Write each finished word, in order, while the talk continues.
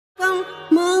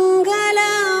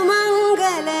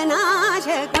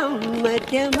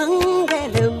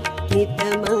Mangalam,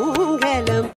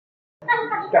 Mangalam.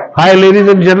 Hi ladies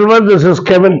and gentlemen, this is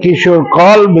Kevin Kishore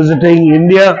Kaul visiting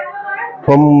India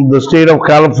from the state of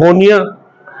California,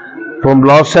 from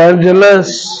Los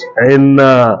Angeles in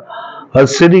a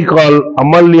city called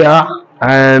Amalner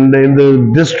and in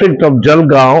the district of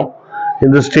Jalgaon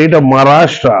in the state of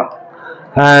Maharashtra.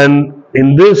 And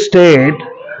in this state,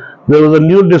 there was a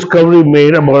new discovery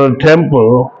made about a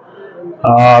temple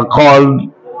called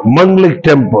Manglik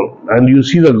Temple. And you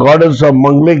see the goddess of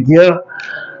Manglik here,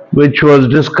 which was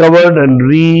discovered and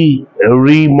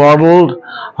remodeled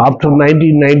after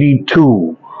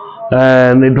 1992,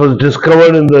 and it was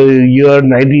discovered in the year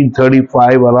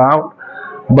 1935 around,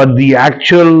 but the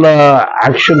actual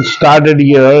action started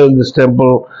here in this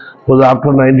temple was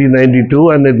after 1992,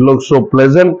 and it looks so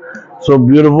pleasant, so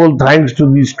beautiful, thanks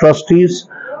to these trustees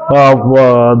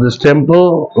of this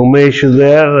temple. Umesh is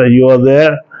there, you are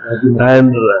there,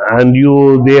 and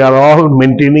you, they are all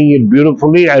maintaining it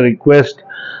beautifully. I request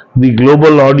the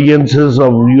global audiences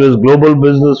of US Global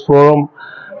Business Forum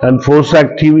and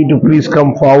FOSAC TV to please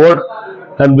come forward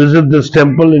and visit this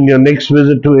temple in your next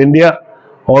visit to India.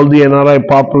 All the NRI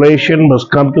population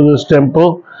must come to this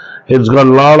temple. It's got a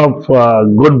lot of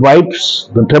good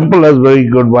vibes. The temple has very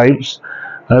good vibes,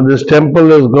 and this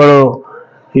temple is going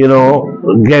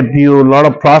to, get you a lot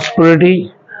of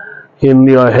prosperity in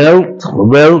your health,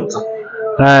 wealth,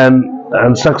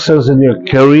 and success in your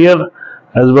career,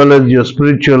 as well as your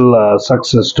spiritual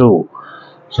success too.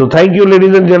 So thank you,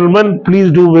 ladies and gentlemen. Please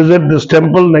do visit this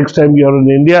temple next time you are in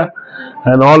India,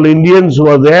 and all Indians who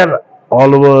are there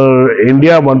all over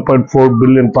India, 1.4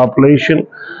 billion population,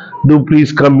 do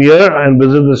please come here and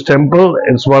visit this temple.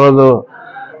 It's one of the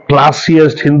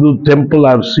classiest Hindu temple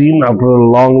I've seen after a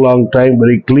long time.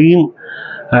 Very clean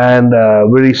and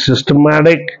very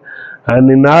systematic.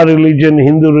 And in our religion,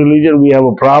 Hindu religion, we have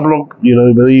a problem.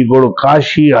 Whether you go to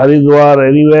Kashi, Haridwar,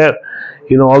 anywhere,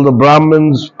 all the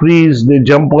Brahmins, priests, they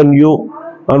jump on you,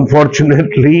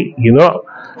 unfortunately,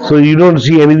 So you don't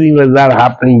see anything like that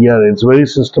happening here. It's very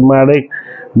systematic.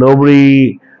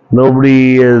 Nobody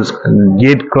is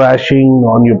gate crashing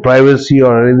on your privacy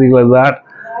or anything like that.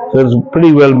 So it's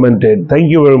pretty well maintained. Thank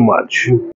you very much.